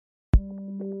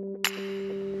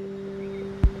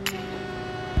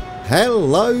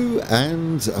Hello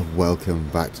and welcome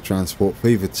back to Transport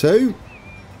Fever 2.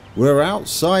 We're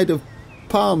outside of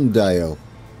Palmdale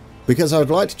because I'd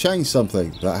like to change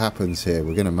something that happens here.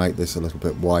 We're going to make this a little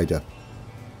bit wider.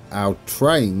 Our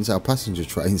trains, our passenger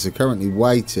trains, are currently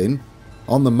waiting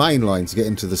on the main line to get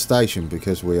into the station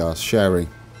because we are sharing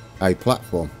a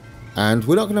platform. And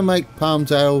we're not going to make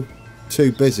Palmdale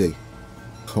too busy.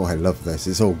 Oh, I love this.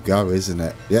 It's all go, isn't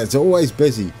it? Yeah, it's always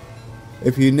busy.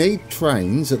 If you need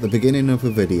trains at the beginning of a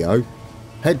video,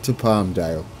 head to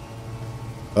Palmdale.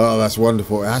 Oh, that's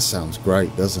wonderful. That sounds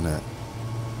great, doesn't it?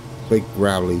 Big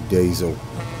growly diesel.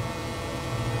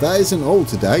 That isn't all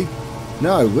today.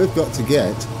 No, we've got to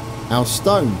get our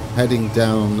stone heading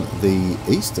down the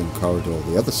eastern corridor,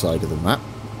 the other side of the map,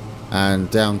 and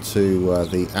down to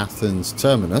the Athens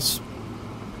terminus,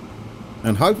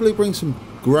 and hopefully bring some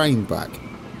grain back,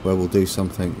 where we'll do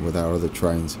something with our other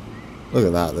trains. Look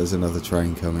at that, there's another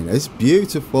train coming. It's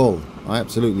beautiful. I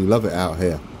absolutely love it out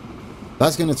here.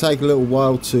 That's going to take a little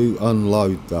while to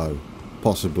unload though,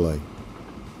 possibly.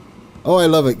 Oh, I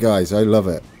love it, guys, I love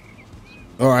it.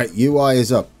 Alright, UI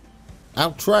is up.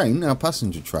 Our train, our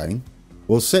passenger train,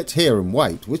 will sit here and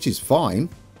wait, which is fine.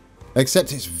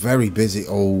 Except it's very busy.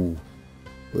 Oh,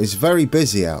 it's very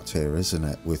busy out here, isn't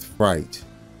it, with freight.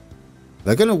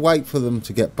 They're going to wait for them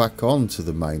to get back onto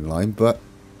the main line, but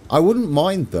I wouldn't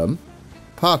mind them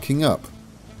parking up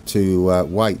to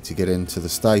wait to get into the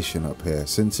station up here,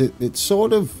 since it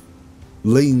sort of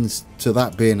leans to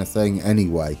that being a thing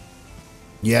anyway.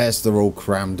 Yes, they're all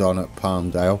crammed on at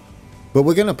Palmdale, but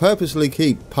we're going to purposely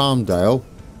keep Palmdale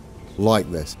like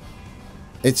this.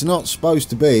 It's not supposed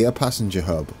to be a passenger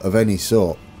hub of any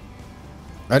sort.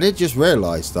 I did just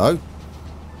realise though,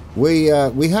 we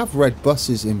have red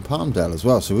buses in Palmdale as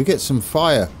well, so we get some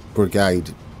fire brigade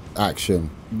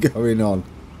action going on.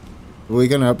 We're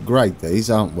going to upgrade these,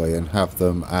 aren't we, and have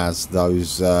them as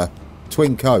those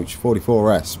twin coach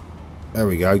 44S. There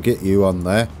we go, get you on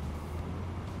there.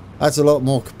 That's a lot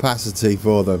more capacity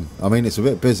for them. I mean, it's a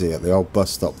bit busy at the old bus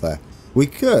stop there. We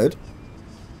could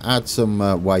add some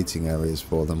waiting areas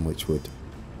for them, which would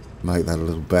make that a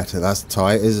little better. That's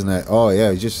tight, isn't it? Oh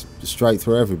yeah, just straight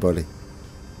through everybody.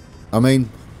 I mean,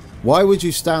 why would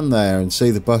you stand there and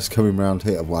see the bus coming round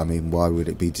here? Well, I mean, why would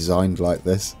it be designed like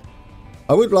this?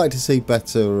 I would like to see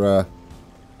better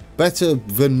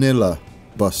vanilla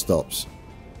bus stops.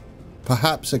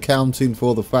 Perhaps accounting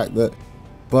for the fact that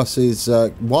buses,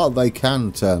 while they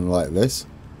can turn like this,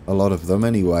 a lot of them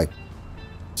anyway,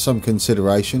 some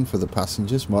consideration for the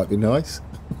passengers might be nice.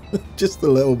 Just a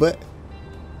little bit.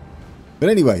 But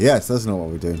anyway, yes, that's not what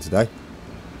we're doing today.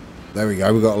 There we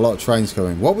go, we've got a lot of trains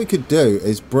coming. What we could do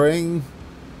is bring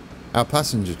our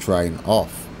passenger train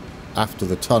off after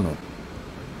the tunnel,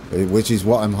 which is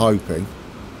what I'm hoping.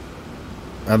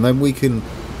 And then we can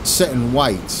sit and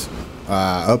wait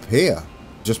up here,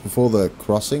 just before the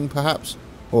crossing perhaps,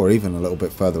 or even a little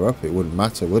bit further up. It wouldn't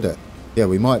matter, would it? Yeah,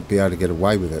 we might be able to get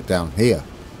away with it down here.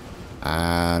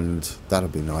 And that'll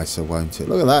be nicer, won't it?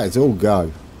 Look at that, it's all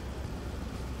go.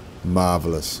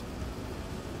 Marvellous.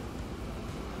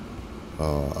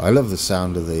 Oh, I love the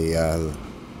sound of the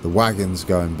wagons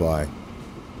going by.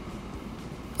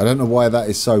 I don't know why that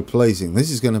is so pleasing. This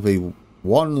is going to be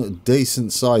one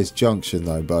decent sized junction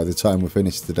though by the time we're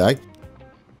finished today.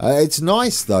 It's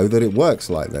nice though that it works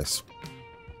like this.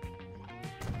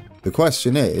 The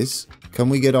question is, can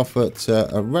we get off at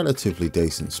a relatively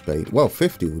decent speed? Well,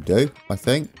 50 will do, I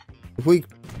think. If we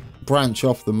branch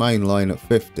off the main line at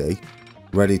 50,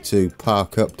 ready to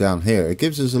park up down here, it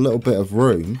gives us a little bit of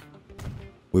room.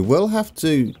 We will have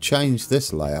to change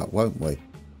this layout, won't we?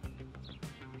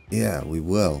 Yeah, we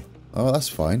will. Oh, that's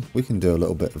fine. We can do a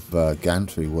little bit of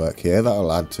gantry work here.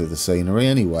 That'll add to the scenery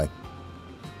anyway.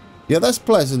 Yeah, that's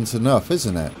pleasant enough,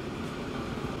 isn't it?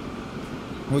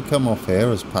 We come off here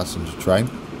as passenger train.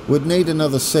 We'd need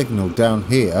another signal down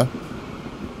here.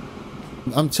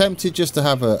 I'm tempted just to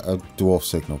have a dwarf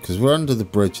signal because we're under the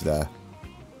bridge there.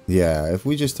 Yeah, if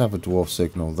we just have a dwarf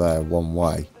signal there one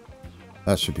way,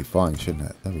 that should be fine, shouldn't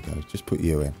it? There we go. Just put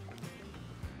you in.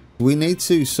 We need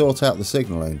to sort out the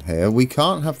signal in here. We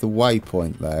can't have the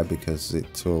waypoint there because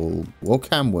it'll... Or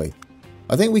can we?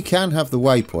 I think we can have the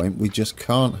waypoint. We just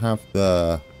can't have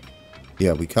the...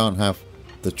 Yeah, we can't have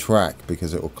the track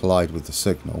because it will collide with the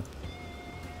signal.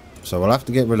 So we'll have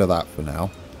to get rid of that for now.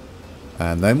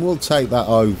 And then we'll take that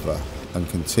over and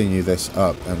continue this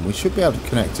up. And we should be able to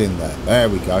connect in there. There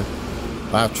we go.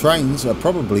 Our trains are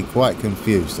probably quite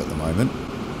confused at the moment.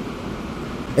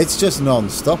 It's just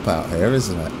non-stop out here,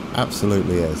 isn't it?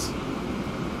 Absolutely is.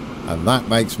 And that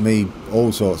makes me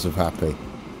all sorts of happy.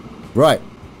 Right.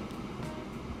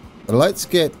 let's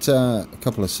get a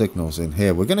couple of signals in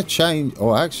here. We're going to change,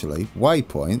 or actually,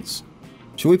 waypoints.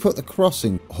 Should we put the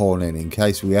crossing horn in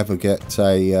case we ever get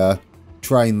a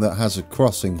train that has a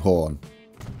crossing horn?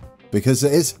 Because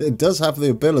it does have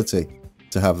the ability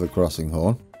to have the crossing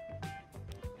horn.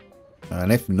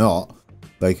 And if not,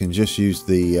 they can just use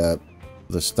the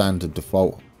standard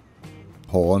default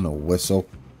horn or whistle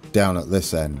down at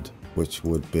this end, which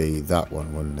would be that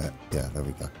one, wouldn't it? Yeah, there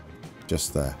we go.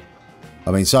 Just there.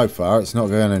 I mean, so far it's not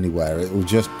going anywhere. It will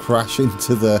just crash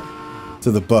into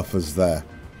the buffers there.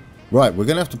 Right, we're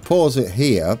going to have to pause it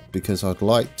here because I'd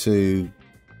like to...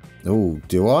 Oh,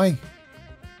 do I?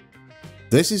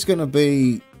 This is going to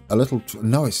be a little...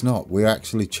 No, it's not. We're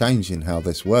actually changing how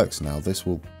this works now. This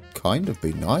will kind of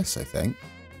be nice, I think.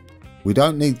 We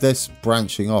don't need this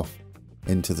branching off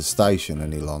into the station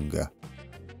any longer.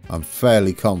 I'm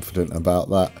fairly confident about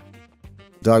that.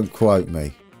 Don't quote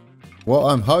me. What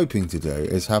I'm hoping to do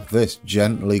is have this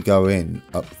gently go in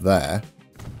up there.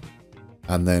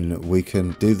 And then we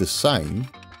can do the same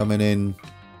coming in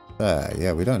there.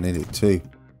 Yeah, we don't need it too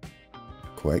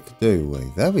quick, do we?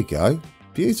 There we go.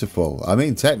 Beautiful. I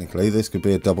mean, technically, this could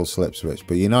be a double slip switch.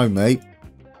 But you know me,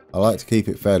 I like to keep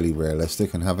it fairly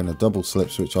realistic. And having a double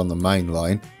slip switch on the main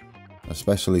line,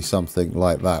 especially something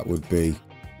like that, would be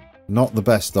not the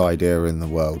best idea in the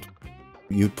world.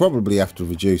 You'd probably have to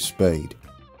reduce speed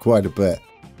quite a bit.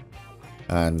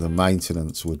 And the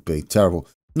maintenance would be terrible.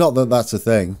 Not that that's a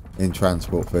thing in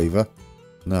Transport Fever.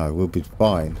 No, we'll be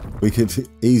fine. We could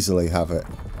easily have it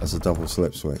as a double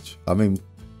slip switch. I mean,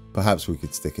 perhaps we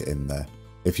could stick it in there.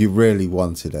 If you really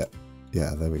wanted it.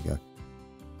 Yeah, there we go.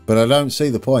 But I don't see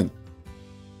the point.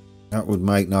 That would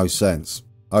make no sense.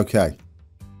 Okay.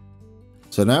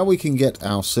 So now we can get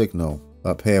our signal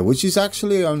up here, which is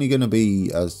actually only going to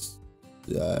be as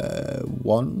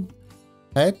one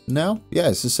head now. Yeah,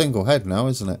 it's a single head now,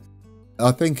 isn't it?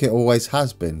 I think it always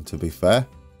has been, to be fair.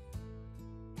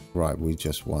 Right, we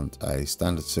just want a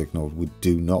standard signal. We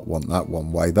do not want that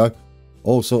one way, though.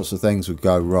 All sorts of things would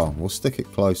go wrong. We'll stick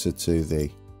it closer to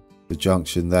the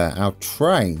junction there. Our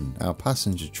train, our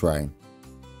passenger train.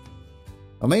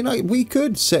 I mean, we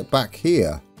could sit back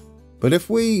here. But if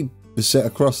we sit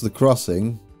across the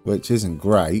crossing, which isn't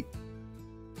great,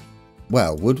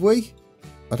 well, would we?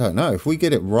 I don't know. If we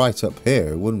get it right up here,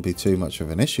 it wouldn't be too much of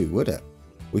an issue, would it?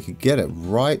 We could get it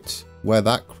right where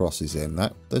that crosses in.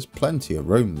 There's plenty of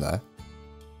room there.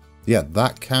 Yeah,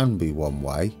 that can be one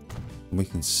way. And we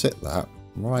can sit that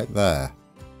right there.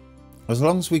 As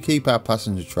long as we keep our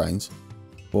passenger trains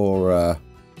for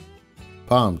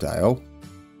Palmdale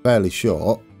fairly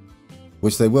short,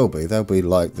 which they will be. They'll be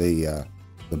like the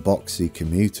boxy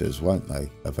commuters, won't they,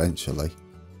 eventually?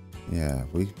 Yeah,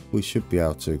 we should be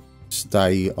able to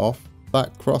stay off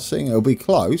that crossing. It'll be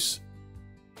close,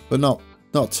 but not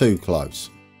too close.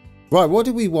 Right, what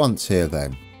do we want here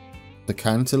then? The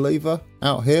cantilever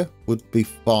out here would be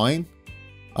fine.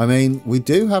 I mean, we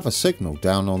do have a signal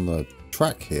down on the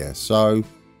track here. So,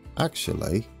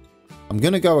 actually, I'm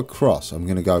going to go across. I'm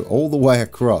going to go all the way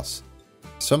across.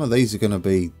 Some of these are going to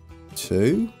be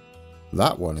 2.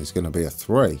 That one is going to be a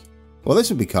 3. Well, this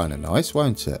would be kind of nice,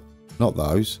 won't it? Not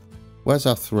those. Where's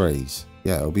our 3s?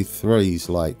 Yeah, it'll be 3s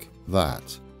like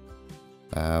that.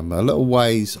 A little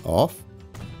ways off.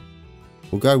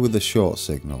 We'll go with the short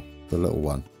signal, the little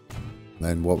one.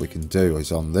 Then what we can do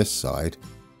is on this side,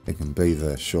 it can be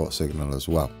the short signal as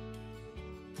well.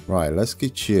 Right, let's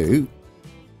get you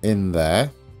in there.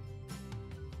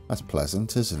 That's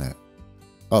pleasant, isn't it?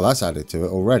 Oh, that's added to it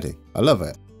already. I love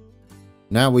it.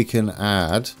 Now we can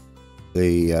add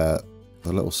the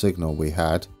little signal we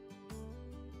had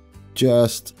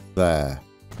just there.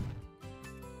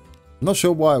 I'm not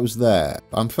sure why it was there.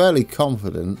 I'm fairly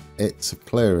confident it's a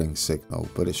clearing signal,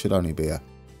 but it should only be a...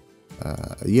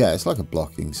 yeah, it's like a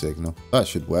blocking signal. That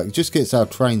should work. It just gets our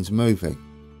trains moving.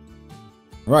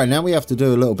 Right, now we have to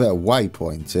do a little bit of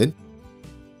waypointing.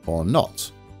 Or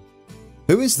not.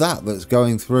 Who is that that's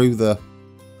going through the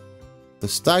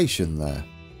station there?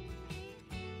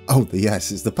 Oh,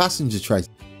 yes, it's the passenger train.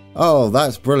 Oh,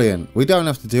 that's brilliant. We don't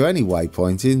have to do any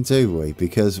waypointing, do we?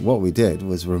 Because what we did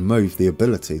was remove the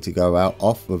ability to go out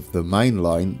off of the main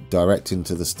line direct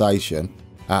into the station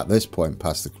at this point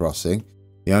past the crossing.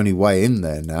 The only way in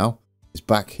there now is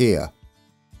back here.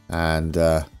 And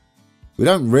we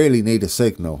don't really need a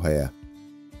signal here.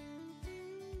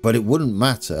 But it wouldn't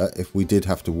matter if we did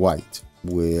have to wait.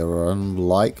 We're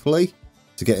unlikely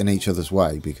to get in each other's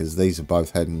way because these are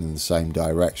both heading in the same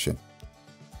direction.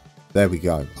 There we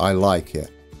go. I like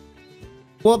it.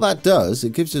 What that does,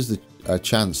 it gives us a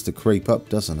chance to creep up,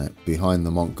 doesn't it? Behind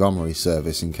the Montgomery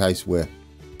service in case we're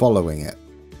following it.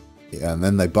 and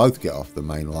then they both get off the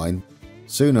main line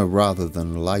sooner rather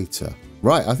than later.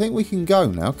 Right, I think we can go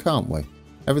now, can't we?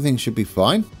 Everything should be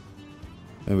fine.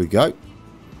 There we go.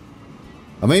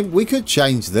 I mean, we could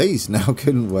change these now,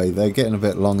 couldn't we? They're getting a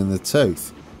bit long in the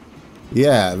tooth.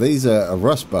 Yeah, these are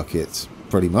rust buckets,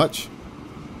 pretty much.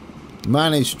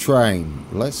 Manage train.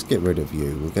 Let's get rid of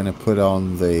you. We're going to put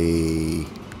on the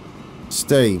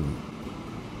steam.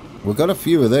 We've got a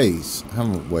few of these,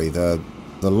 haven't we? The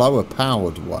lower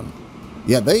powered one.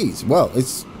 Yeah, these. Well,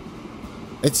 it's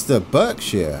the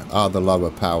Berkshire are the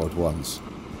lower powered ones.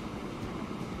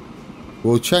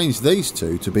 We'll change these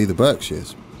two to be the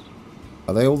Berkshires.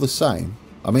 Are they all the same?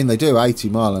 I mean, they do 80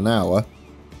 mile an hour.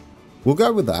 We'll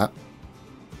go with that.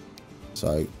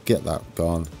 So, get that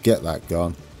gone. Get that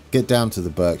gone. Get down to the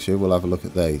Berkshire. We'll have a look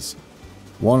at these.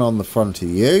 One on the front of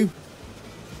you.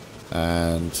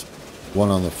 And one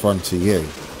on the front of you.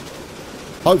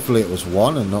 Hopefully it was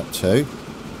one and not two.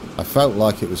 I felt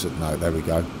like it was... No, there we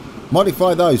go.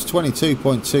 Modify those.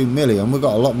 22.2 million. We've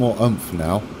got a lot more oomph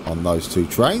now on those two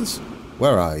trains.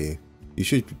 Where are you? You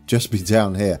should just be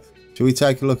down here. Shall we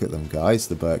take a look at them, guys?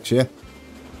 The Berkshire.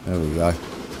 There we go.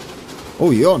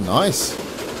 Oh, you're nice.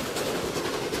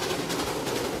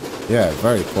 Yeah,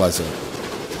 very pleasant.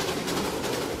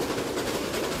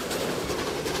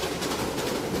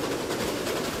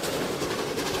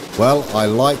 Well, I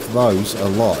like those a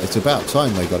lot. It's about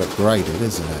time they got upgraded,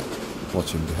 isn't it?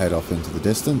 Watch him head off into the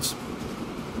distance.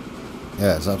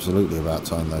 Yeah, it's absolutely about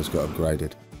time those got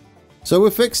upgraded. So we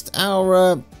fixed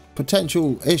our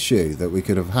potential issue that we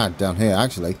could have had down here.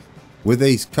 Actually, with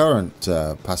these current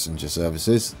passenger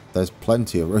services, there's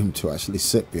plenty of room to actually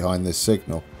sit behind this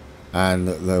signal. And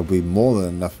there'll be more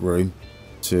than enough room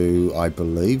to, I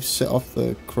believe, sit off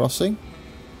the crossing.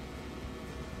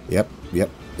 Yep.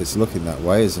 It's looking that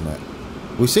way, isn't it?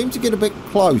 We seem to get a bit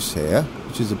close here,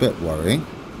 which is a bit worrying.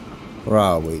 Or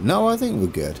are we? No, I think we're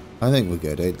good.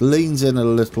 It leans in a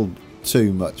little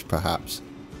too much, perhaps.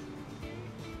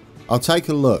 I'll take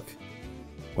a look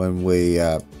when we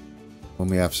have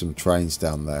some trains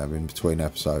down there in between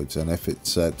episodes, and if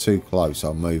it's too close,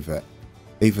 I'll move it,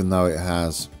 even though it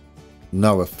has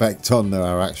no effect on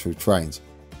our actual trains.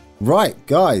 Right,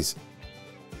 guys,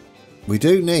 we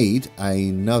do need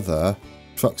another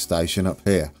truck station up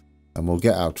here, and we'll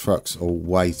get our trucks all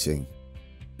waiting.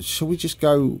 Shall we just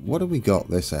go... What have we got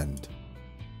this end?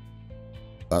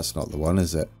 That's not the one,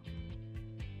 is it?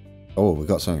 Oh, we've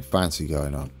got something fancy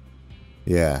going on.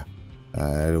 Yeah,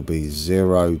 it'll be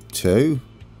 0220.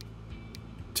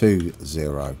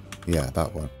 Yeah,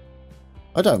 that one.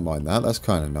 I don't mind that. That's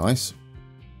kind of nice.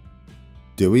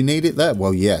 Do we need it there?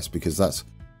 Well, yes, because that's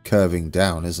curving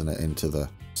down, isn't it, into the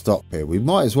stop here. We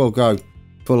might as well go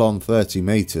full on 30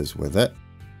 meters with it.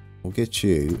 We'll get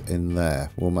you in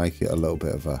there. We'll make it a little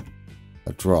bit of a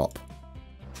drop.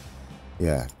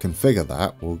 Yeah, configure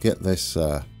that. We'll get this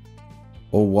all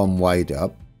one-wayed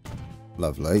up.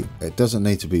 Lovely. It doesn't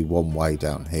need to be one way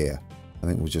down here. I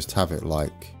think we'll just have it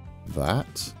like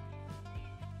that.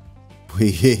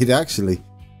 It actually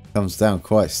comes down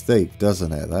quite steep,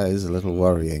 doesn't it? That is a little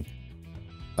worrying.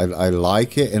 I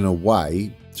like it in a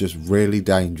way, just really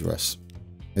dangerous.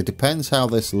 It depends how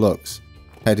this looks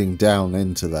heading down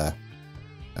into there.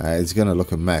 It's going to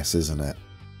look a mess, isn't it?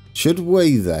 Should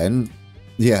we then...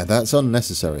 Yeah, that's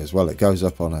unnecessary as well. It goes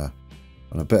up on a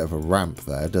bit of a ramp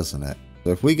there, doesn't it? So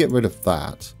if we get rid of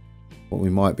that, what we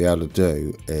might be able to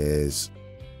do is...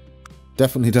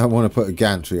 Definitely don't want to put a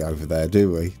gantry over there,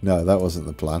 do we? No, that wasn't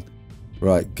the plan.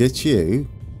 Right, get you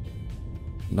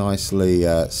nicely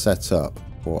set up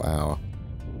for our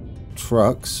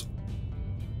trucks.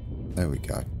 There we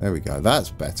go. There we go. That's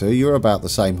better. You're about the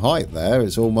same height there.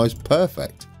 It's almost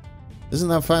perfect. Isn't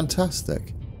that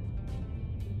fantastic?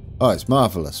 Oh, it's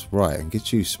marvellous. Right, and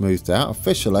get you smoothed out.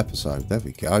 Official episode. There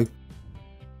we go.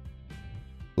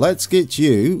 Let's get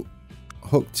you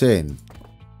hooked in.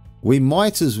 We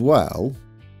might as well,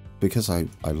 because I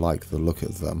like the look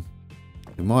of them,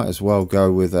 we might as well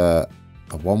go with a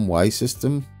one-way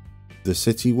system, the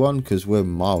city one, because we're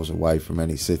miles away from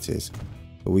any cities.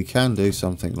 But we can do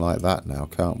something like that now,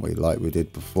 can't we? Like we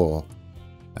did before.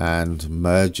 And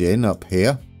merge in up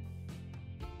here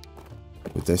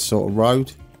with this sort of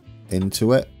road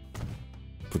into it,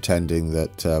 pretending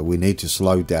that we need to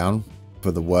slow down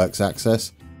for the works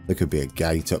access. There could be a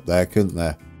gate up there, couldn't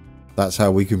there? That's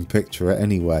how we can picture it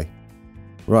anyway.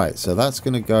 Right, so that's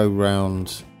going to go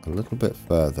round a little bit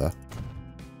further.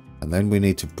 And then we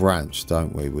need to branch,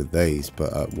 don't we, with these,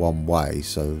 but at one way.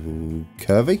 So,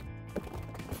 curvy.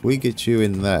 If we get you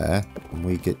in there, and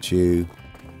we get you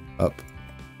up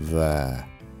there.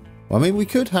 Well, I mean, we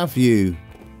could have you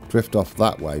drift off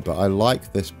that way, but I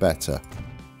like this better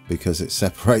because it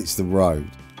separates the road.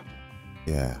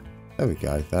 Yeah, there we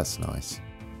go. That's nice.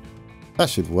 That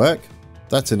should work.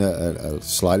 That's in a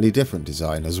slightly different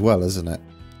design as well, isn't it?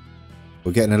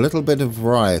 We're getting a little bit of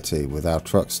variety with our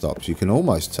truck stops. You can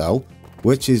almost tell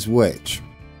which is which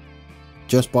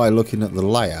just by looking at the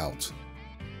layout.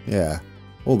 Yeah.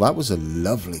 Oh, that was a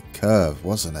lovely curve,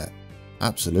 wasn't it?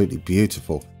 Absolutely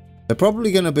beautiful. They're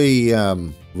probably going to be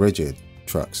rigid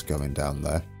trucks going down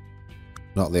there,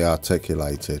 not the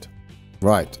articulated.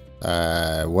 Right.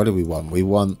 What do we want? We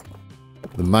want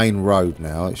the main road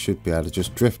now. It should be able to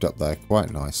just drift up there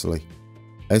quite nicely.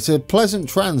 It's a pleasant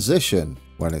transition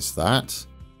when it's that.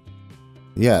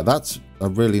 Yeah, that's a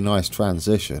really nice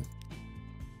transition.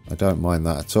 I don't mind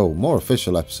that at all. More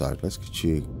official episode. Let's get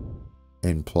you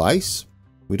in place.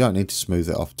 We don't need to smooth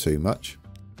it off too much.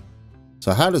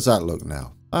 So how does that look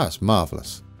now? Ah, it's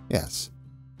marvellous. Yes.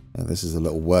 And this is a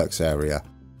little works area.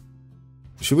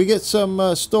 Should we get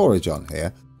some storage on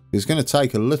here? It's going to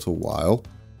take a little while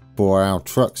for our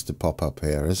trucks to pop up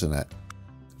here, isn't it?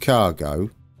 Cargo.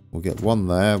 We'll get one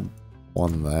there,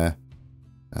 one there.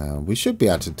 We should be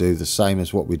able to do the same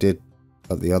as what we did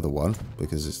at the other one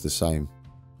because it's the same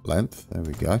length. There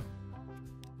we go.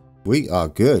 We are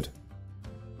good.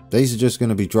 These are just going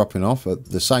to be dropping off at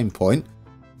the same point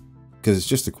because it's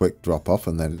just a quick drop off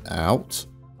and then out.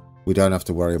 We don't have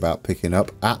to worry about picking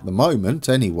up at the moment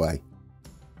anyway.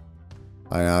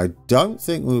 And I don't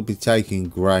think we'll be taking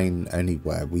grain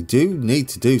anywhere. We do need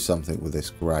to do something with this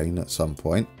grain at some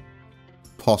point.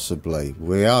 Possibly.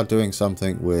 We are doing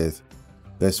something with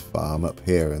this farm up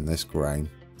here and this grain.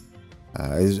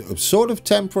 Is a sort of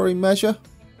temporary measure,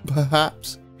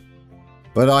 perhaps.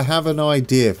 But I have an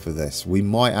idea for this. We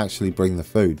might actually bring the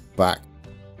food back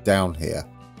down here.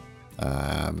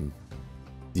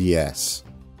 Yes.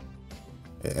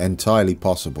 Entirely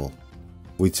possible.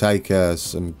 We take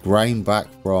some grain back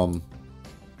from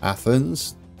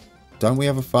Athens. Don't we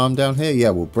have a farm down here?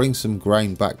 Yeah, we'll bring some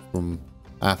grain back from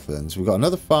Athens. We've got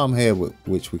another farm here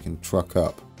which we can truck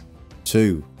up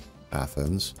to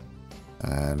Athens.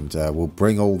 And we'll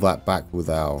bring all that back with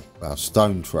our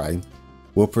stone train.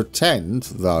 We'll pretend,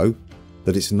 though,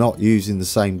 that it's not using the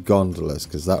same gondolas,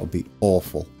 because that would be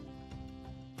awful.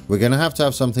 We're going to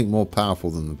have something more powerful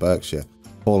than the Berkshire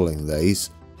hauling these.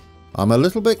 I'm a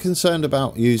little bit concerned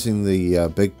about using the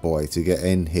big boy to get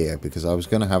in here, because I was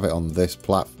going to have it on this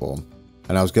platform,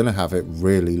 and I was going to have it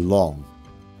really long,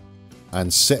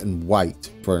 and sit and wait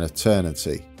for an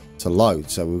eternity to load.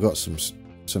 So we've got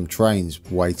some trains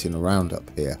waiting around up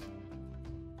here.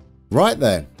 Right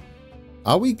then,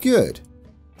 are we good?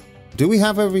 Do we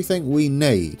have everything we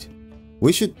need?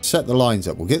 We should set the lines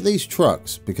up. We'll get these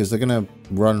trucks because they're going to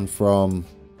run from...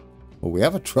 Well, we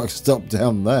have a truck stop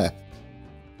down there.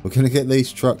 We're going to get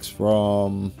these trucks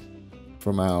from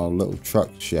our little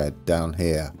truck shed down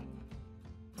here.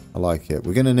 I like it.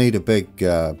 We're going to need a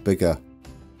bigger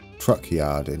truck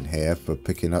yard in here for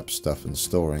picking up stuff and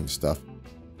storing stuff.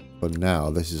 But now,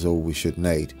 this is all we should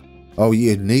need. Oh,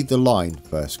 you need the line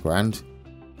first, Grand.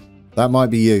 That might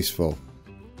be useful.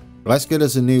 Let's get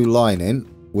us a new line in.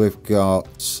 We've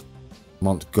got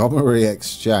Montgomery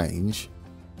Exchange.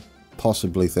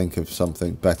 Possibly think of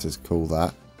something better to call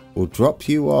that. We'll drop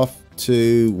you off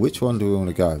to... Which one do we want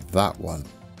to go? That one.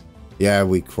 Yeah,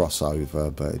 we cross over,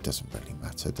 but it doesn't really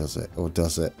matter, does it? Or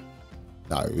does it?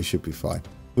 No, we should be fine.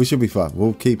 We should be fine.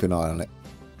 We'll keep an eye on it.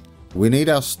 We need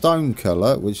our stone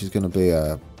colour, which is going to be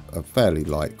a fairly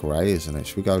light grey, isn't it?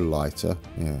 Should we go lighter?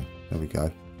 Yeah, there we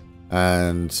go.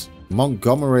 And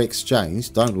Montgomery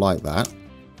Exchange, don't like that.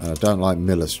 And I don't like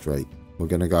Miller Street. We're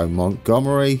going to go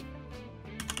Montgomery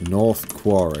North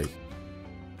Quarry.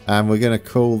 And we're going to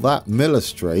call that Miller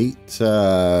Street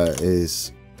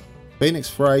is Phoenix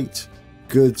Freight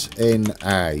Goods in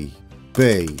A.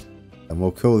 B. And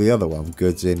we'll call the other one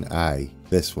Goods in A.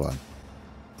 This one.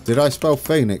 Did I spell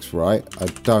Phoenix right? I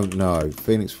don't know.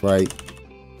 Phoenix Freight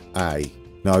A.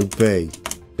 No, B.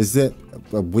 Is it...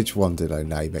 Which one did I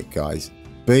name it, guys?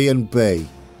 B and B.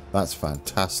 That's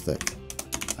fantastic.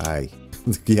 A.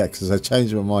 Yeah, because I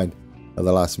changed my mind at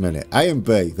the last minute. A and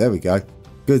B. There we go.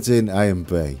 Goods in A and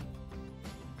B.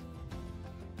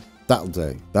 That'll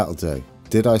do. That'll do.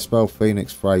 Did I spell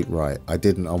Phoenix Freight right? I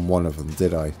didn't on one of them,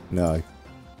 did I? No.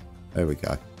 There we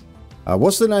go.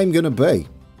 What's the name going to be?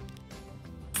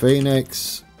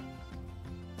 Phoenix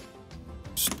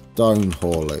Stone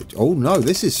Haulage. Oh, no.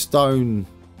 This is Stone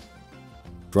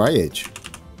Drayage.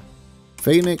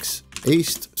 Phoenix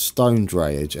East Stone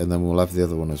Drayage. And then we'll have the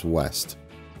other one as West.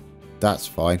 That's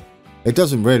fine. It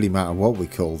doesn't really matter what we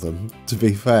call them, to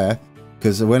be fair.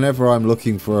 Because whenever I'm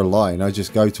looking for a line, I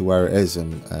just go to where it is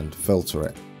and filter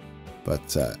it.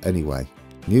 But anyway,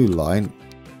 new line.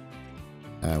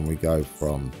 And we go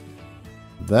from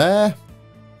there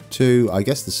to, I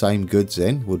guess the same goods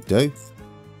in would do.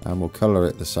 And we'll colour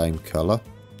it the same colour.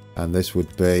 And this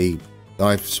would be,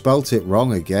 I've spelt it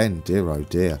wrong again, dear oh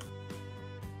dear.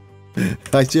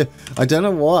 I don't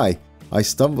know why I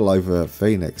stumble over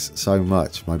Phoenix so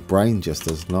much. My brain just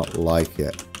does not like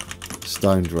it.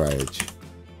 Stoned Rage.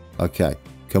 Okay,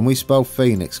 can we spell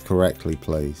Phoenix correctly,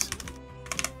 please?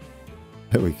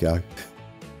 There we go.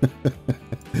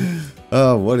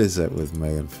 Oh, what is it with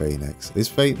me and Phoenix?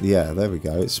 It's yeah, there we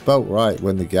go. It's spelt right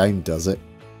when the game does it.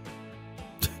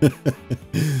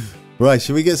 Right,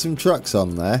 should we get some trucks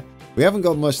on there? We haven't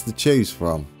got much to choose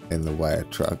from in the way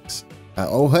of trucks.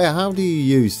 Oh, how do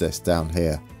you use this down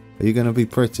here? Are you going to be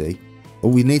pretty? Oh,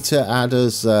 we need to add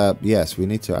us, yes, we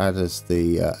need to add us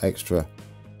the extra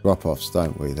drop-offs,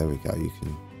 don't we? There we go. You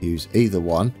can use either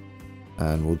one.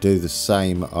 And we'll do the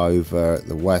same over at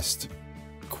the West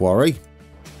Quarry.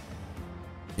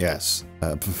 Yes.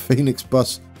 Phoenix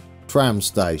Bus Tram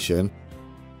Station.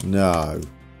 No.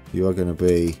 You are going to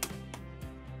be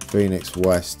Phoenix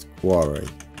West Quarry.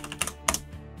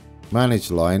 Manage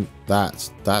line.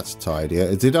 That's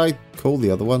tidier. Did I call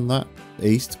the other one that?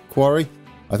 East Quarry?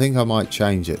 I think I might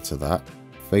change it to that.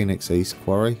 Phoenix East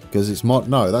Quarry. Because it's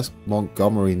no, that's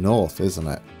Montgomery North, isn't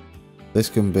it? This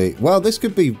can be... Well, this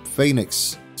could be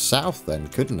Phoenix South then,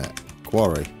 couldn't it?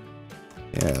 Quarry.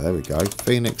 Yeah, there we go.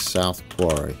 Phoenix South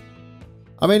Quarry.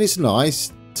 I mean, it's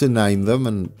nice to name them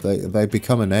and they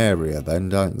become an area then,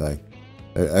 don't they?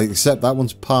 Except that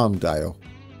one's Palmdale.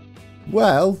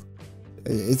 Well,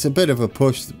 it's a bit of a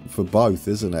push for both,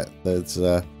 isn't it?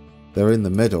 They're in the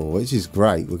middle, which is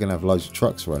great. We're going to have loads of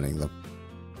trucks running them.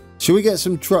 Should we get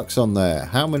some trucks on there?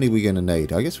 How many are we going to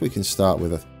need? I guess we can start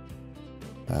with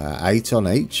 8 on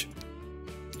each.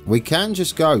 We can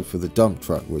just go for the dump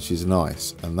truck, which is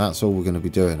nice. And that's all we're going to be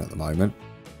doing at the moment.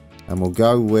 And we'll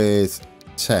go with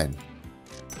 10.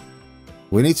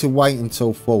 We need to wait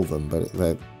until full them, but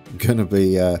they're going to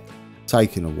be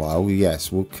taking a while.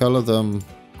 Yes, we'll colour them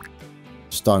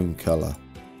stone colour.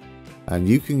 And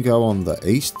you can go on the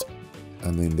east,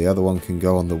 and then the other one can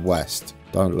go on the west.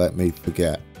 Don't let me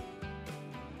forget.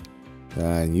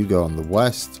 And you go on the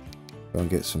west. Go and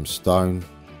get some stone.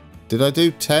 Did I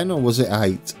do 10 or was it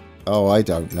 8? Oh, I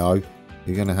don't know.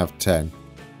 You're going to have 10.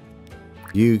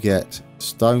 You get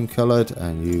stone coloured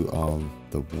and you on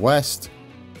the west.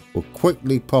 We'll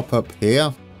quickly pop up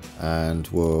here and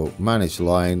we'll manage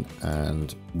line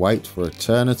and wait for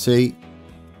eternity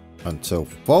until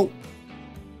full.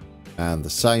 And the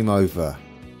same over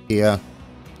here.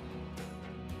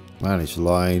 Manage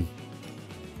line.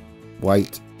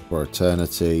 Wait for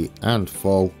eternity and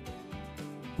full.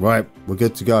 Right, we're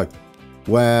good to go.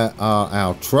 Where are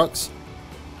our trucks?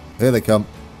 Here they come.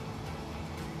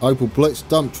 Opel Blitz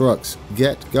dump trucks.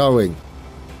 Get going.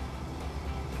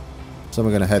 So we're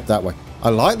going to head that way. I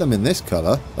like them in this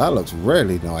colour. That looks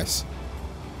really nice.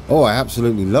 Oh, I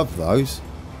absolutely love those.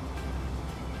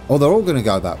 Oh, they're all going to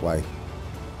go that way.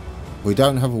 We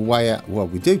don't have a way out. Well,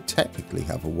 we do technically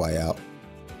have a way out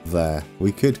there.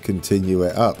 We could continue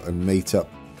it up and meet up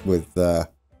with the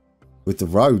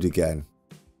road again.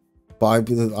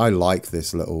 But I like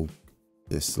this little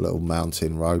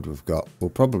mountain road we've got.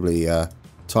 We'll probably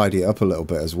tidy it up a little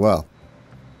bit as well.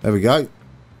 There we go.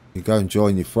 You go and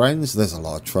join your friends. There's a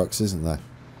lot of trucks, isn't there?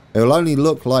 It will only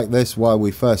look like this while we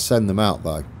first send them out,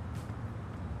 though.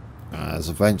 As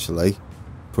eventually,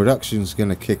 production's going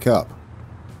to kick up.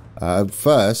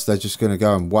 First, they're just going to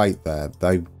go and wait there.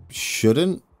 They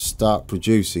shouldn't start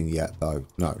producing yet, though.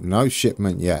 No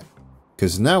shipment yet.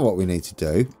 Because now what we need to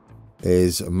do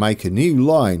is make a new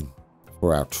line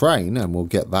for our train, and we'll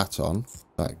get that on.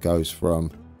 That goes from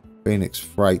Phoenix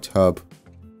Freight Hub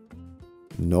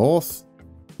north.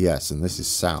 Yes, and this is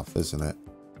south, isn't it?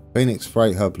 Phoenix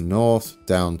Freight Hub north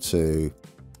down to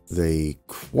the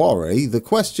quarry. The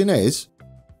question is,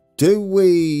 do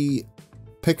we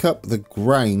pick up the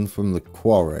grain from the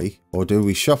quarry or do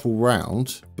we shuffle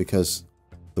round? Because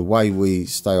the way we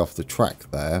stay off the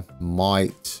track there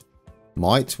might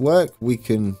work.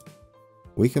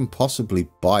 We can possibly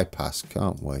bypass,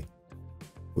 can't we?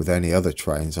 With any other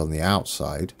trains on the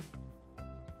outside.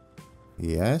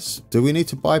 Yes. Do we need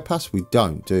to bypass? We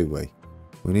don't, do we?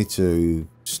 We need to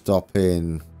stop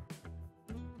in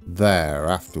there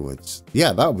afterwards.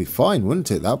 Yeah, that would be fine,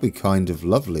 wouldn't it? That would be kind of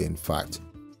lovely, in fact.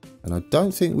 And I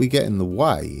don't think we get in the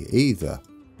way either.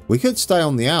 We could stay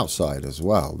on the outside as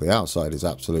well. The outside is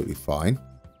absolutely fine.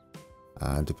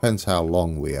 Depends how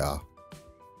long we are.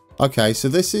 Okay, so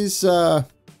this is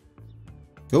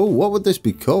Oh, what would this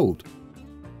be called?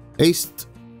 East.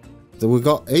 We've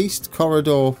got East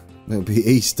Corridor. It'll be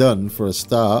Eastern for a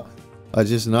start. I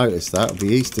just noticed that. It'll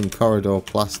be Eastern Corridor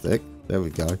Plastic. There we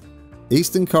go.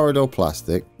 Eastern Corridor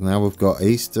Plastic. Now we've got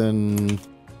Eastern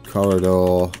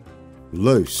Corridor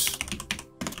Loose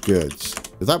Goods.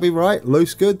 Would that be right?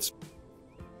 Loose goods?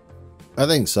 I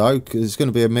think so, because it's going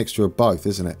to be a mixture of both,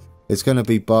 isn't it? It's going to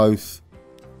be both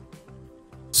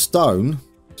stone,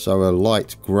 so a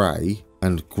light grey,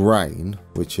 and grain,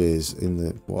 which is in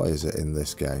the... What is it in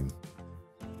this game?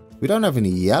 We don't have any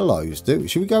yellows, do we?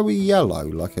 Should we go with yellow,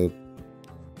 like a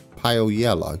pale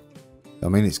yellow? I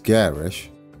mean, it's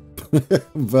garish,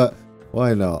 but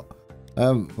why not?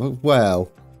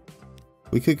 Well,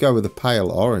 we could go with a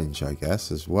pale orange, I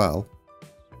guess, as well.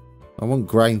 I want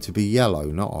grain to be yellow,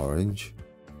 not orange.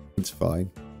 It's fine.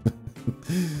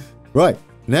 Right,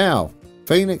 now,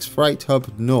 Phoenix Freight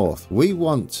Hub North. We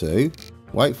want to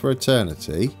wait for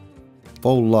eternity.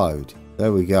 Full load.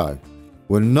 There we go.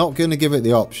 We're not going to give it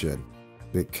the option.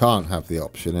 It can't have the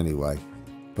option anyway.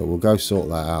 But we'll go sort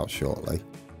that out shortly.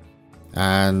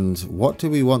 And what do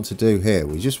we want to do here?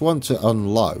 We just want to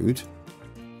unload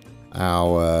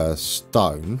our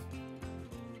stone.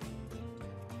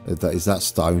 Is that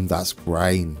stone? That's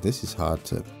grain. This is hard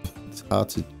to... It's hard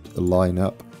to line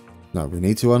up. No, we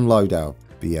need to unload our...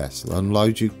 Yes,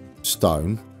 unload your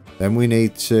stone. Then we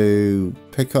need to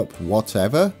pick up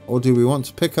whatever. Or do we want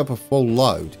to pick up a full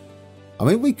load? I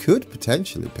mean, we could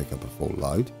potentially pick up a full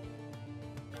load.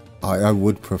 I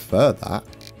would prefer that.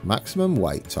 Maximum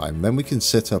wait time. Then we can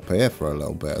sit up here for a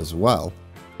little bit as well.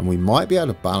 And we might be able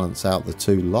to balance out the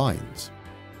two lines.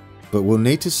 But we'll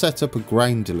need to set up a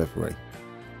grain delivery.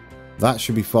 That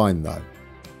should be fine though.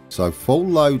 So full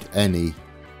load any.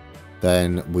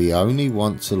 Then we only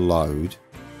want to load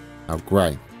our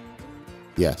grain.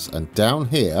 Yes, and down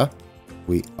here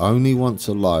we only want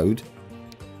to load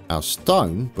our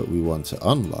stone, but we want to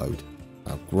unload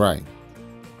our grain.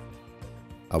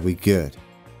 Are we good?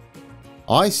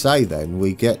 I say then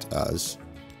we get us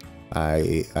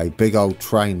a big old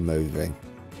train moving.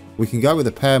 We can go with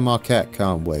a Père Marquette,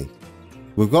 can't we?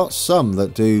 We've got some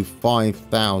that do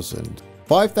 5,000.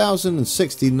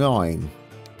 5,069.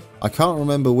 I can't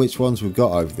remember which ones we've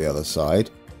got over the other side.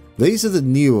 These are the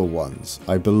newer ones,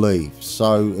 I believe.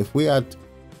 So if we had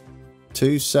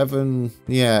 2,7...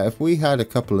 Yeah, if we had a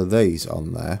couple of these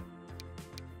on there,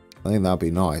 I think that'd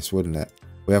be nice, wouldn't it?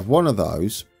 We have one of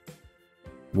those.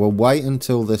 We'll wait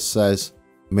until this says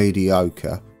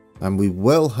mediocre. And we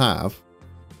will have,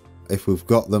 if we've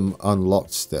got them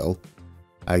unlocked still,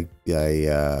 a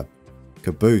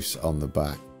caboose on the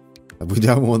back. And we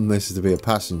don't want this to be a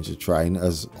passenger train,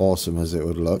 as awesome as it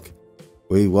would look.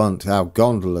 We want our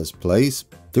gondolas, please.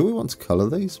 Do we want to colour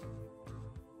these?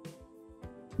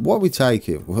 What are we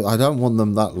taking? Well, I don't want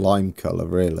them that lime colour,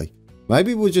 really.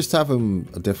 Maybe we'll just have them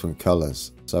different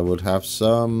colours. So we'll have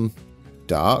some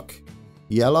dark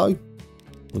yellow.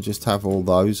 We'll just have all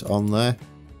those on there.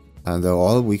 And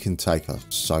oh, we can take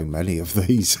so many of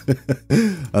these.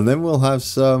 And then we'll have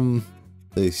some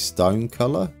the stone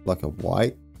colour, like a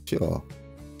white. Sure.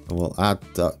 And we'll add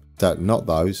that. Not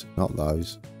those. Not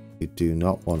those. We do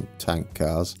not want tank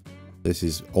cars. This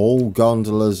is all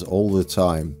gondolas all the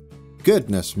time.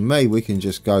 Goodness me, we can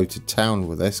just go to town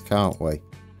with this, can't we?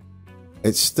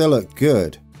 It's still at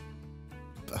good.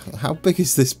 How big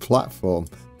is this platform?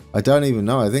 I don't even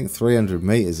know. I think 300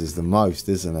 meters is the most,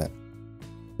 isn't it?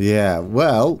 Yeah,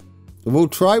 well, we'll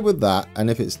try with that. And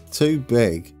if it's too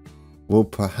big, we'll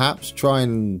perhaps try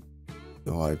and...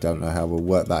 Oh, I don't know how we'll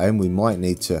work that in. We might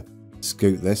need to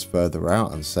scoot this further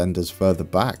out and send us further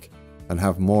back and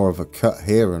have more of a cut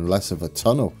here and less of a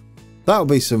tunnel. That'll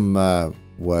be some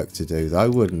work to do though,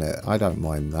 wouldn't it? I don't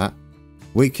mind that.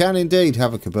 We can indeed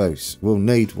have a caboose. We'll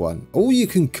need one. Oh, you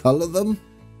can colour them?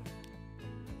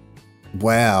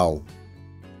 Well,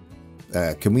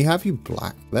 can we have you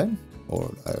black then?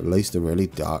 Or at least a really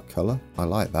dark colour? I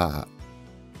like that.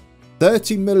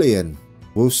 30 million.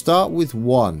 We'll start with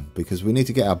one because we need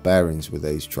to get our bearings with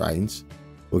these trains.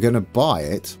 We're going to buy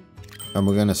it and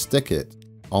we're going to stick it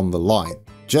on the line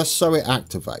just so it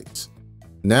activates.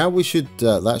 Now we should,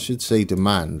 that should see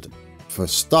demand for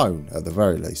stone at the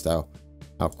very least. Our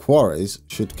quarries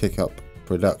should kick up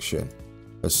production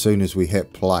as soon as we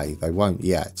hit play. They won't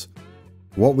yet.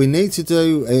 What we need to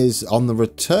do is on the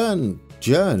return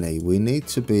journey, we need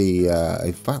to be,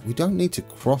 in fact, we don't need to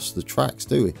cross the tracks,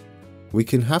 do we? We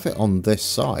can have it on this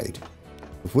side.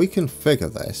 If we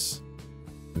configure this,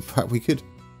 in fact, we could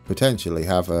potentially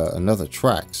have another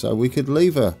track. So we could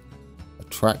leave a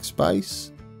track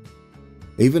space,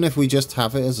 even if we just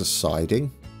have it as a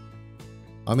siding.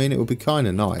 I mean, it would be kind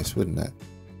of nice, wouldn't it?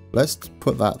 let's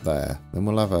put that there. Then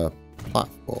we'll have a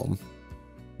platform.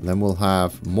 And then we'll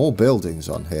have more buildings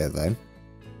on here then.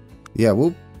 Yeah,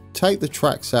 we'll take the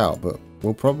tracks out, but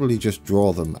we'll probably just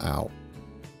draw them out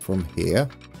from here.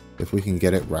 If we can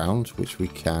get it round, which we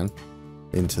can,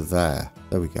 into there.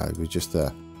 There we go. We're just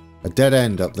a dead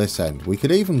end up this end. We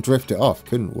could even drift it off,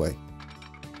 couldn't we?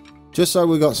 Just so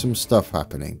we got some stuff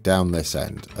happening down this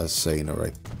end as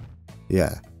scenery.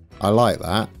 Yeah, I like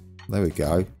that. There we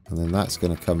go. And then that's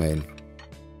going to come in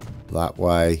that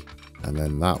way. And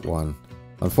then that one.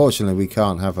 Unfortunately, we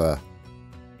can't have a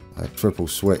triple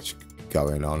switch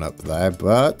going on up there.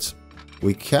 But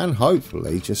we can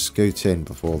hopefully just scoot in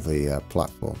before the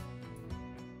platform.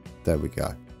 There we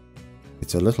go.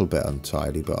 It's a little bit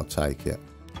untidy, but I'll take it.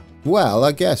 Well,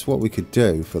 I guess what we could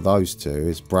do for those two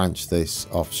is branch this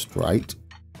off straight.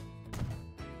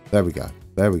 There we go.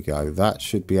 There we go. That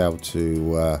should be able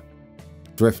to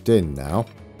drift in now.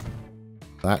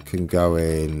 That can go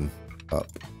in up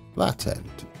that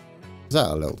end. Is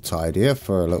that a little tidier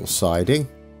for a little siding?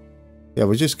 Yeah,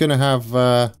 we're just going to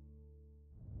have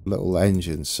little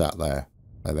engines sat there,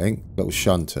 I think. Little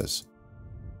shunters.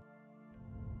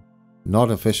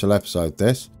 Not official episode,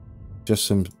 this. Just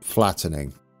some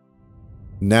flattening.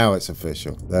 Now it's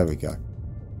official. There we go.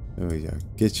 There we go.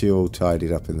 Get you all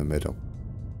tidied up in the middle.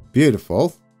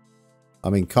 Beautiful. I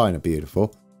mean, kind of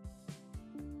beautiful.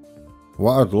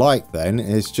 What I'd like then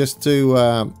is just to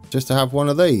have one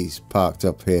of these parked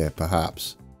up here,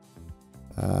 perhaps.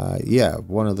 Yeah,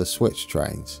 one of the switch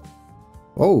trains.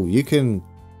 Oh, you can...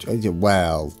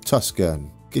 Well,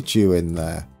 Tuscan, get you in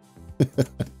there.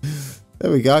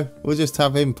 There we go. We'll just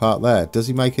have him parked there. Does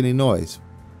he make any noise?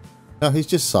 No, he's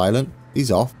just silent.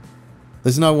 He's off.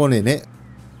 There's no one in it.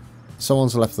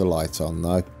 Someone's left the light on,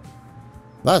 though.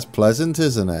 That's pleasant,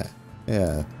 isn't it?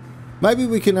 Yeah. Maybe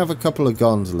we can have a couple of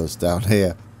gondolas down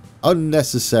here.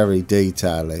 Unnecessary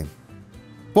detailing.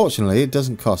 Fortunately, it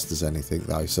doesn't cost us anything,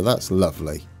 though, so that's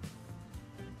lovely.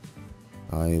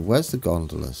 Where's the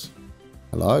gondolas?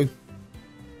 Hello?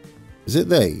 Is it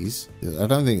these? I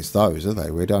don't think it's those, are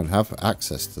they? We don't have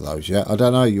access to those yet. I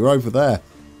don't know. You're over there.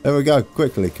 There we go.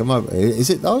 Quickly, come over. Is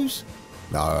it those?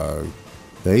 No.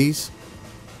 These?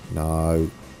 No.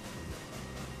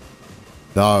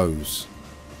 Those.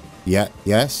 Yeah.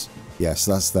 Yes. Yes,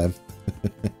 that's them.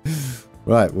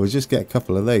 Right, we'll just get a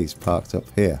couple of these parked up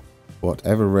here. For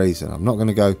whatever reason. I'm not going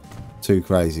to go too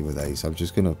crazy with these. I'm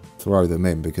just going to throw them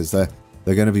in because they're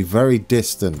going to be very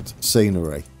distant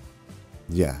scenery.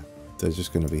 Yeah. They're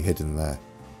just going to be hidden there.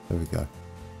 There we go.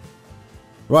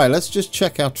 Right, let's just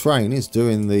check our train is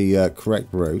doing the correct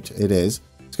route. It is.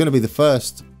 It's going to be the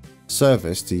first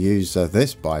service to use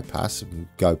this bypass and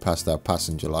go past our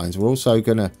passenger lines. We're also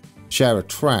going to share a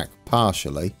track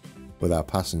partially with our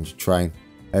passenger train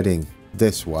heading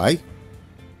this way.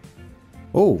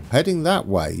 Oh, heading that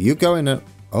way. You're going to...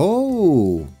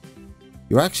 Oh,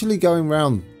 you're actually going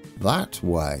round that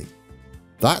way.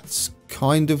 That's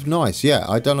kind of nice. Yeah,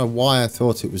 I don't know why I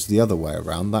thought it was the other way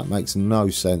around. That makes no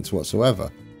sense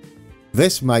whatsoever.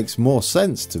 This makes more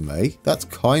sense to me. That's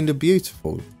kind of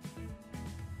beautiful.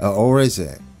 Or is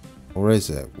it? Or is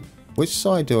it? Which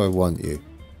side do I want you?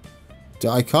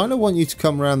 I kind of want you to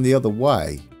come around the other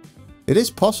way. It is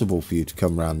possible for you to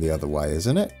come around the other way,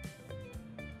 isn't it?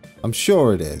 I'm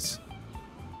sure it is.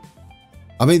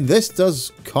 I mean, this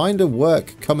does kind of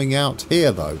work coming out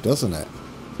here, though, doesn't it?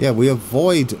 Yeah, we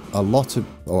avoid a lot of...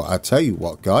 Oh, I tell you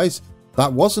what, guys.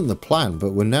 That wasn't the plan,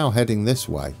 but we're now heading this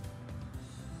way.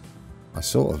 I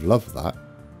sort of love that.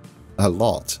 A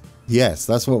lot. Yes,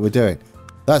 that's what we're doing.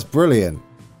 That's brilliant.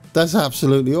 That's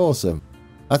absolutely awesome.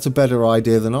 That's a better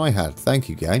idea than I had. Thank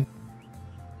you, game.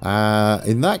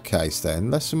 In that case, then,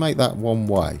 let's make that one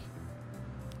way.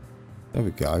 There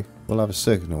we go. We'll have a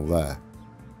signal there.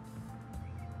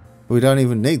 We don't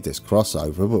even need this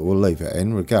crossover, but we'll leave it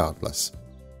in regardless.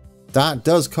 That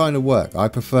does kind of work. I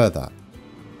prefer that.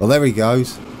 Well, there he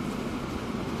goes.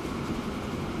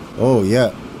 Oh,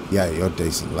 yeah. Yeah, you're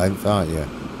decent length, aren't you?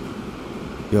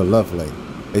 You're lovely.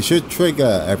 It should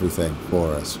trigger everything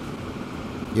for us.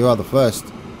 You are the first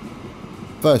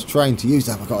train to use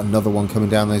that. I've got another one coming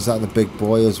down there. Is that the big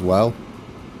boy as well?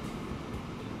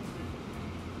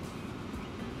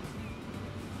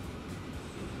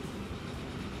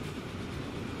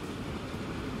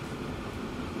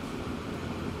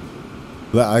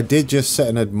 But I did just sit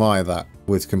and admire that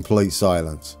with complete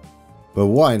silence. But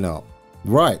why not?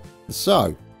 Right,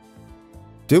 so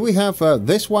do we have...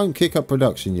 this won't kick up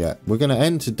production yet. We're going to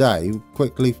end today.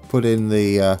 Quickly put in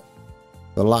the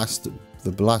last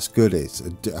goodies.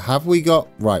 Have we got...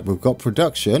 Right, we've got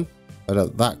production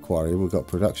at that quarry. We've got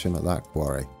production at that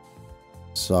quarry.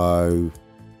 So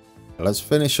Let's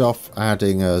finish off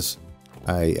adding us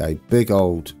a big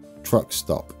old truck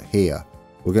stop here.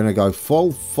 We're going to go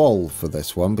full for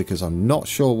this one because I'm not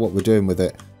sure what we're doing with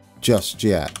it just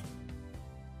yet.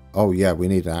 Oh yeah, we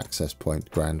need an access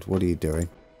point, Grand. What are you doing?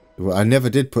 I never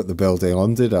did put the building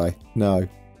on, did I? No.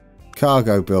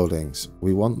 Cargo buildings.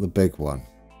 We want the big one.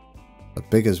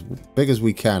 As big as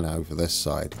we can over this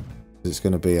side. It's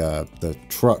going to be the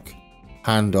truck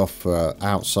handoff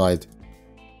outside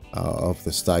of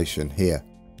the station here.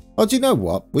 Oh, do you know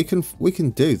what? We can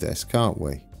do this, can't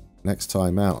we? Next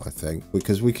time out, I think,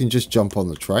 because we can just jump on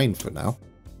the train for now.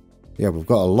 Yeah, we've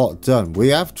got a lot done. We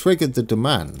have triggered the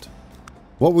demand.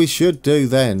 What we should do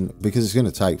then, because it's going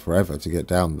to take forever to get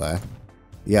down there.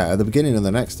 Yeah, at the beginning of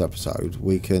the next episode,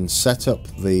 we can set up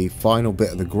the final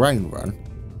bit of the grain run,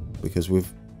 because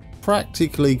we've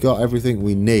practically got everything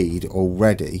we need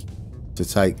already to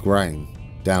take grain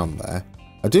down there.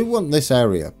 I do want this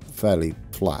area fairly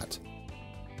flat.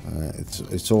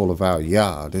 It's all of our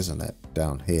yard, isn't it,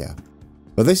 down here?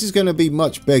 But this is going to be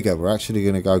much bigger. We're actually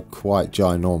going to go quite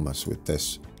ginormous with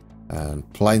this. And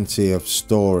plenty of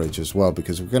storage as well,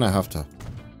 because we're going to have to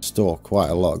store quite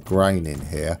a lot of grain in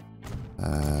here.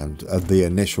 And the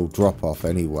initial drop-off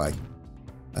anyway.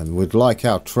 And we'd like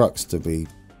our trucks to be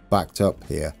backed up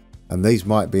here. And these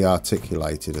might be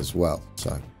articulated as well.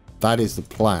 So that is the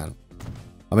plan.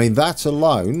 I mean, that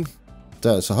alone,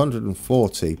 that's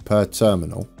 140 per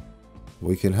terminal.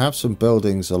 We can have some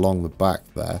buildings along the back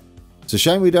there. It's a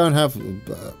shame we don't have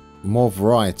more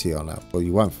variety on it. Well,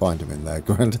 you won't find them in there,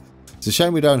 Grand. It's a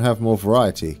shame we don't have more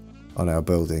variety on our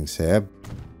buildings here.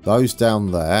 Those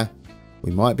down there,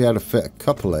 we might be able to fit a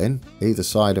couple in either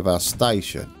side of our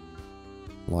station.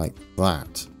 Like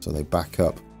that. So they back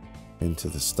up into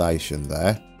the station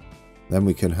there. Then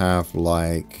we can have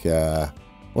like...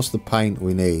 what's the paint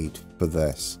we need for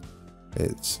this?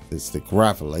 It's the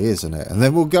gravelly, isn't it? And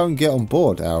then we'll go and get on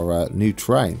board our new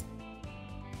train.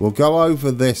 We'll go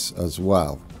over this as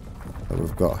well that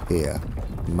we've got here.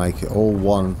 Make it all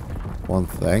one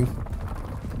thing.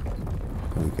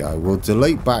 There we go. We'll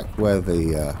delete back where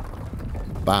the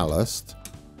ballast.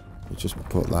 We'll just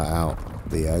put that out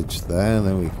the edge there.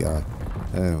 There we go.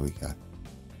 There we go.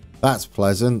 That's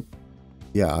pleasant.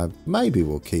 Yeah, maybe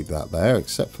we'll keep that there,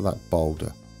 except for that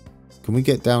boulder. Can we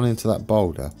get down into that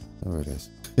boulder? There it is.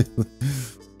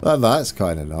 That's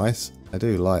kind of nice. I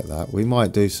do like that. We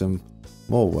might do some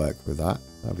more work with that.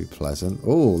 That'd be pleasant.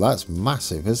 Oh, that's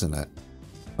massive, isn't it?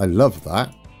 I love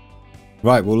that.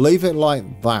 Right, we'll leave it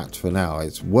like that for now.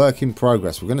 It's work in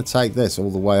progress. We're going to take this all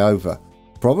the way over.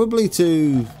 Probably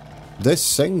to this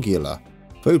singular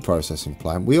food processing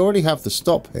plant. We already have the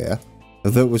stop here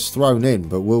that was thrown in,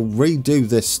 but we'll redo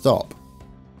this stop.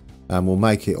 And we'll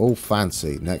make it all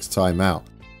fancy next time out.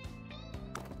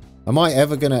 Am I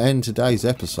ever going to end today's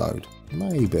episode?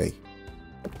 Maybe.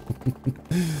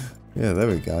 Yeah, there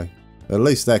we go. At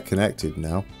least they're connected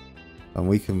now. And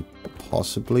we can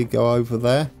possibly go over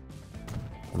there.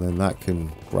 And then that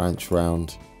can branch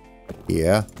round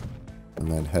here.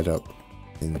 And then head up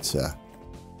into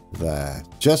there.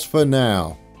 Just for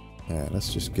now. Yeah,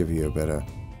 let's just give you a bit of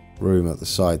room at the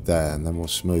side there. And then we'll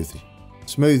smooth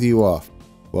you off.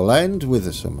 We'll end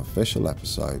with some official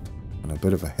episode. And a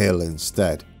bit of a hill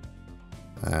instead.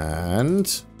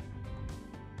 And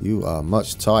you are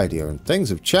much tidier. And things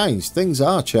have changed. Things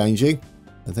are changing.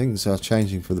 And things are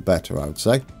changing for the better, I would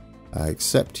say.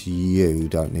 Except you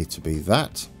don't need to be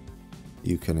that.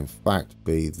 You can in fact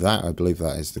be that. I believe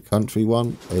that is the country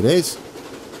one. It is.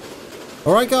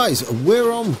 Alright guys,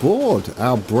 we're on board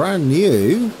our brand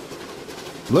new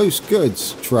loose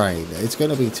goods train. It's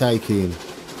going to be taking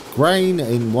grain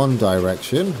in one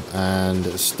direction and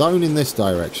stone in this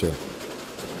direction.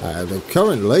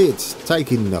 Currently it's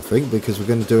taking nothing because we're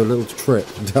going to do a little trip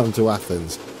down to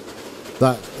Athens.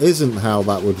 That isn't how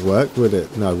that would work, would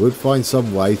it? No, we'd find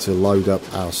some way to load up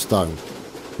our stone.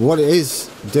 What it is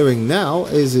doing now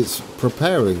is it's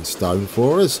preparing stone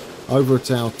for us over at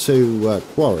our two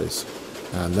quarries.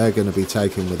 And they're going to be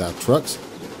taken with our trucks.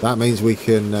 That means we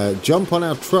can jump on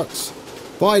our trucks,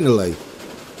 finally,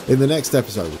 in the next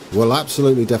episode. We'll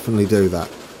absolutely definitely do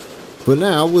that. But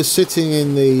now we're sitting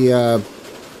in the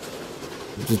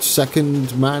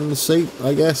second man seat,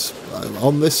 I guess,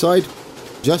 on this side.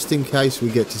 Just in case we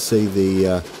get to see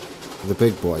the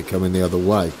big boy coming the other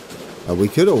way. We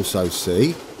could also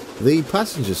see the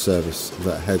passenger service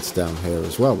that heads down here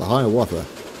as well, the Hiawatha.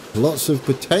 Lots of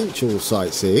potential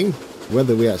sightseeing.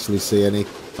 Whether we actually see any,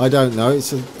 I don't know.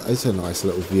 It's a nice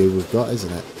little view we've got,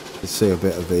 isn't it? You see a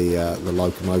bit of the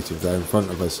locomotive there in front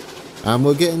of us. And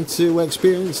we're getting to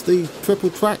experience the triple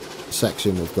track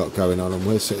section we've got going on, and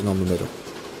we're sitting on the middle.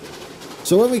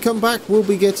 So when we come back, we'll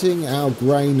be getting our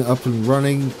grain up and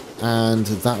running, and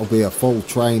that'll be a full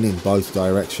train in both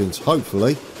directions,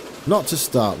 hopefully. Not to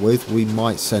start with, we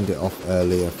might send it off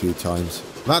early a few times.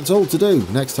 That's all to do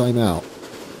next time out.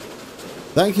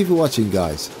 Thank you for watching,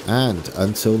 guys, and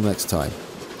until next time,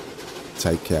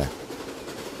 take care.